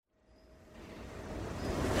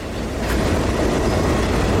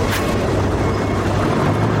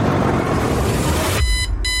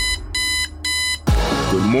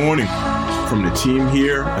morning from the team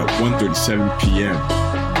here at 1:37 p.m.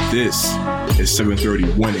 This is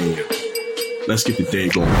 7:31 a.m. Let's get the day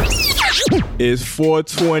going. It's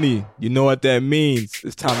 4:20. You know what that means.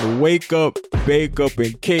 It's time to wake up, bake up,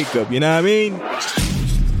 and cake up. You know what I mean?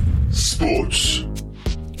 Sports.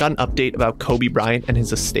 Got an update about Kobe Bryant and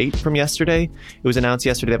his estate from yesterday. It was announced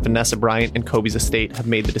yesterday that Vanessa Bryant and Kobe's estate have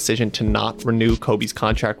made the decision to not renew Kobe's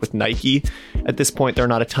contract with Nike. At this point, there are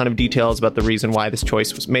not a ton of details about the reason why this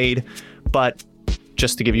choice was made, but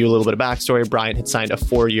just to give you a little bit of backstory, Bryant had signed a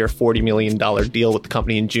 4-year, $40 million deal with the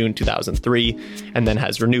company in June 2003, and then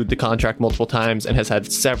has renewed the contract multiple times and has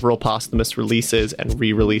had several posthumous releases and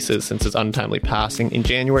re-releases since his untimely passing in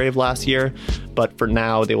January of last year. But for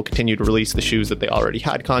now, they will continue to release the shoes that they already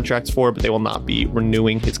had contracts for, but they will not be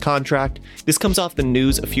renewing his contract. This comes off the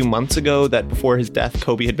news a few months ago that before his death,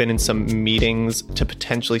 Kobe had been in some meetings to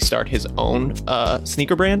potentially start his own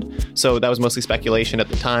sneaker brand. So that was mostly speculation at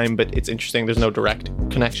the time, but it's interesting. There's no direct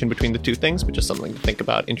connection between the two things, but just something to think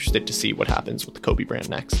about. Interested to see what happens with the Kobe brand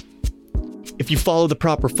next. If you follow the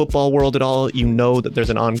proper football world at all, you know that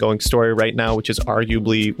there's an ongoing story right now, which is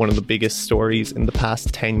arguably one of the biggest stories in the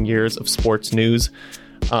past 10 years of sports news.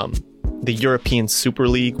 The European Super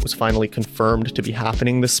League was finally confirmed to be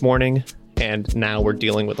happening this morning. And now we're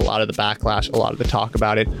dealing with a lot of the backlash, a lot of the talk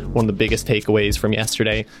about it. One of the biggest takeaways from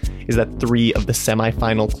yesterday is that 3 of the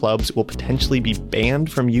semifinal clubs will potentially be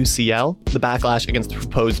banned from UCL. The backlash against the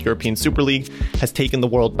proposed European Super League has taken the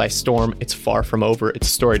world by storm. It's far from over. It's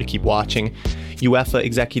a story to keep watching. UEFA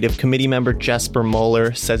Executive Committee member Jesper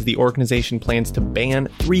Moller says the organization plans to ban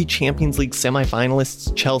 3 Champions League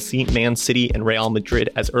semifinalists, Chelsea, Man City, and Real Madrid,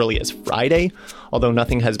 as early as Friday, although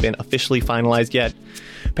nothing has been officially finalized yet.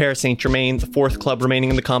 Paris Saint-Germain, the 4th club remaining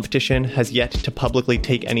in the competition, has yet to publicly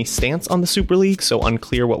take any stance on the Super League, so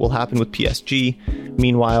unclear what will happen with PSG.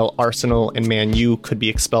 Meanwhile, Arsenal and Man U could be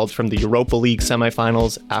expelled from the Europa League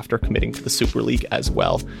semifinals after committing to the Super League as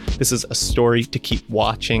well. This is a story to keep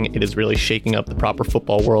watching. It is really shaking up the proper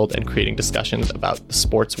football world and creating discussions about the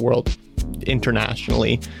sports world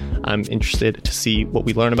internationally. I'm interested to see what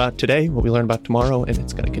we learn about today, what we learn about tomorrow, and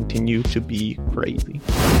it's going to continue to be crazy.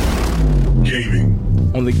 Gaming.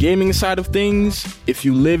 On the gaming side of things, if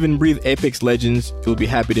you live and breathe Apex Legends, you'll be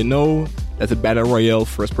happy to know that the Battle Royale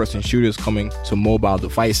first-person shooter is coming to mobile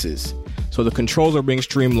devices. So the controls are being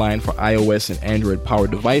streamlined for iOS and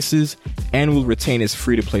Android-powered devices and will retain its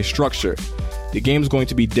free-to-play structure. The game is going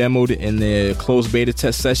to be demoed in the closed beta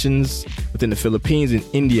test sessions within the Philippines and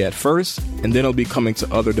India at first, and then it'll be coming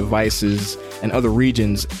to other devices and other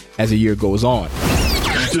regions as the year goes on.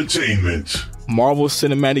 Entertainment. Marvel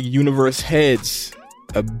Cinematic Universe heads.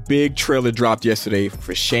 A big trailer dropped yesterday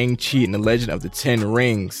for Shang-Chi and the Legend of the Ten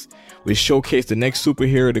Rings, which showcased the next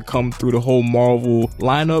superhero to come through the whole Marvel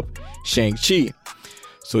lineup, Shang-Chi.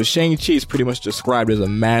 So Shang-Chi is pretty much described as a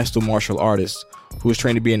master martial artist who is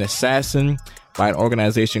trained to be an assassin by an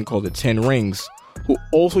organization called the Ten Rings, who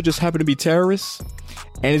also just happen to be terrorists,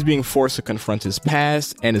 and is being forced to confront his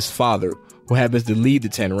past and his father, who happens to lead the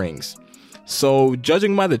Ten Rings. So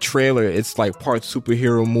judging by the trailer, it's like part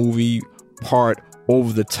superhero movie, part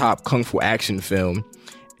over-the-top kung fu action film,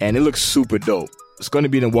 and it looks super dope. It's going to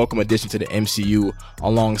be a welcome addition to the MCU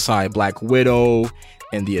alongside Black Widow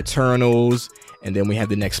and the Eternals, and then we have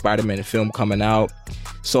the next Spider-Man film coming out.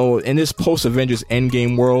 So in this post-Avengers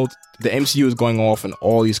Endgame world, the MCU is going off in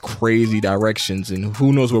all these crazy directions, and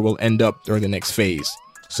who knows where we'll end up during the next phase.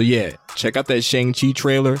 So yeah, check out that Shang-Chi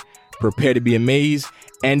trailer, prepare to be amazed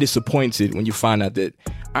and disappointed when you find out that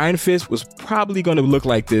Iron Fist was probably going to look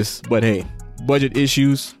like this, but hey, budget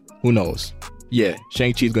issues, who knows? Yeah,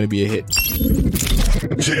 Shang-Chi is going to be a hit.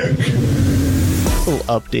 Tech. A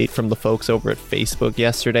little update from the folks over at Facebook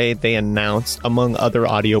yesterday. They announced, among other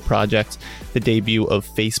audio projects, the debut of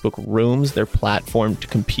Facebook Rooms, their platform to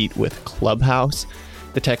compete with Clubhouse.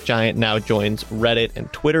 The tech giant now joins Reddit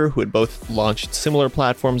and Twitter, who had both launched similar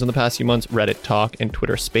platforms in the past few months, Reddit Talk and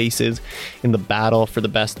Twitter Spaces, in the battle for the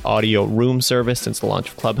best audio room service since the launch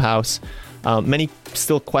of Clubhouse. Many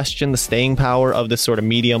still question the staying power of this sort of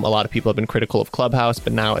medium. A lot of people have been critical of Clubhouse,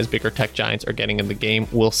 but now as bigger tech giants are getting in the game,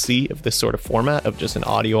 we'll see if this sort of format of just an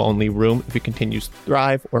audio-only room, if it continues to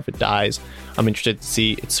thrive or if it dies. I'm interested to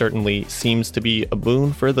see. It certainly seems to be a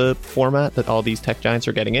boon for the format that all these tech giants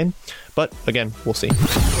are getting in. But again, we'll see.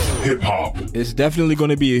 Hip-hop. It's definitely going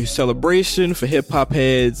to be a celebration for hip-hop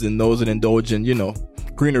heads and those that indulge in,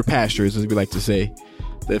 greener pastures, as we like to say.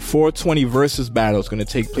 The 420 versus battle is going to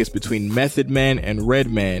take place between Method Man and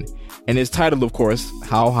Redman, and it's titled, of course,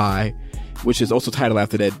 How High, which is also titled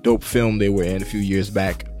after that dope film they were in a few years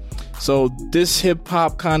back. So this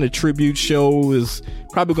hip-hop kind of tribute show is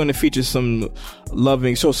Probably going to feature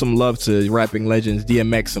show some love to rapping legends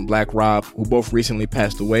DMX and Black Rob, who both recently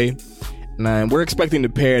passed away. And we're expecting the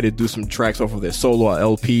pair to do some tracks off of their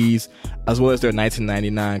solo LPs, as well as their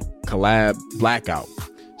 1999 collab Blackout.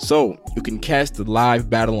 So you can catch the live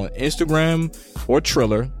battle on Instagram or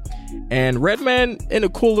Triller. And Redman, in a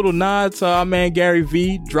cool little nod to our man Gary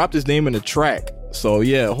V, dropped his name in the track. So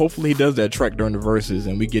yeah, hopefully he does that track during the verses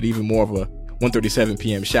and we get even more of a 1:37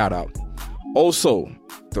 p.m. shout out. Also,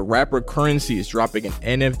 the rapper Currency is dropping an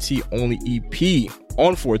NFT only EP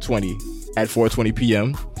on 420 at 4:20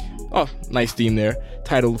 p.m. Oh, nice theme there.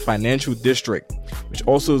 Titled Financial District, which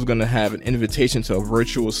also is going to have an invitation to a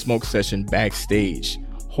virtual smoke session backstage.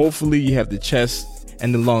 Hopefully you have the chest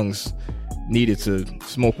and the lungs needed to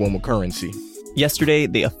smoke one with Currency. Yesterday,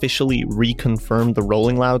 they officially reconfirmed the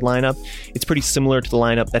Rolling Loud lineup. It's pretty similar to the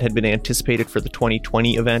lineup that had been anticipated for the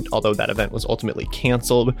 2020 event, although that event was ultimately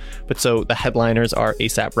canceled. But so the headliners are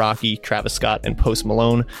A$AP Rocky, Travis Scott, and Post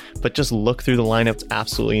Malone. But just look through the lineup, it's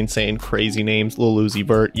absolutely insane. Crazy names: Lil Uzi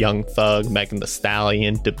Vert, Young Thug, Megan Thee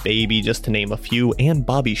Stallion, DaBaby, just to name a few, and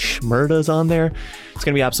Bobby Shmurda's on there. It's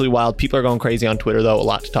going to be absolutely wild. People are going crazy on Twitter, though. A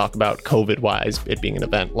lot to talk about COVID-wise, it being an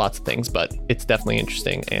event, lots of things, but it's definitely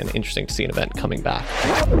interesting to see an event coming back.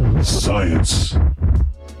 Science.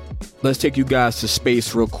 Let's take you guys to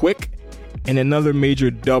space real quick. And another major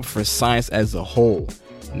dub for science as a whole.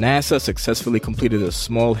 NASA successfully completed a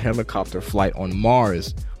small helicopter flight on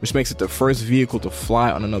Mars, which makes it the first vehicle to fly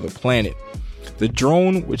on another planet. The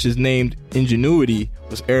drone, which is named Ingenuity,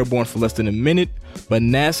 was airborne for less than a minute, but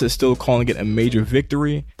NASA is still calling it a major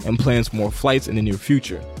victory and plans more flights in the near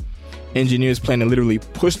future. Engineers plan to literally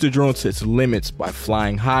push the drone to its limits by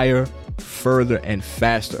flying higher, further, and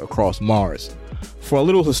faster across Mars. For a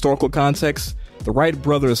little historical context, the Wright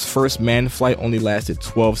brothers' first manned flight only lasted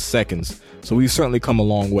 12 seconds, so we've certainly come a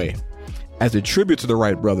long way. As a tribute to the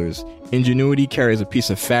Wright brothers, Ingenuity carries a piece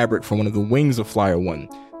of fabric from one of the wings of Flyer 1,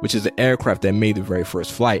 which is the aircraft that made the very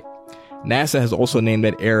first flight. NASA has also named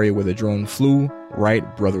that area where the drone flew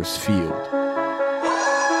Wright Brothers Field.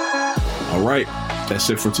 All right, that's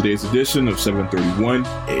it for today's edition of 7:31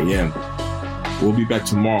 a.m. We'll be back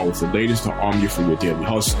tomorrow with the latest to arm you for your daily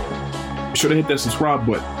hustle. Be sure to hit that subscribe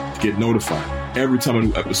button to get notified every time a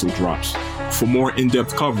new episode drops. For more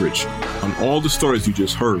in-depth coverage on all the stories you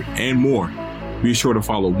just heard and more, be sure to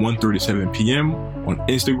follow 1:37 p.m. on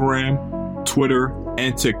Instagram, Twitter,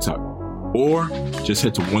 and TikTok, or just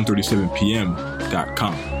head to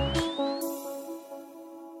 137pm.com.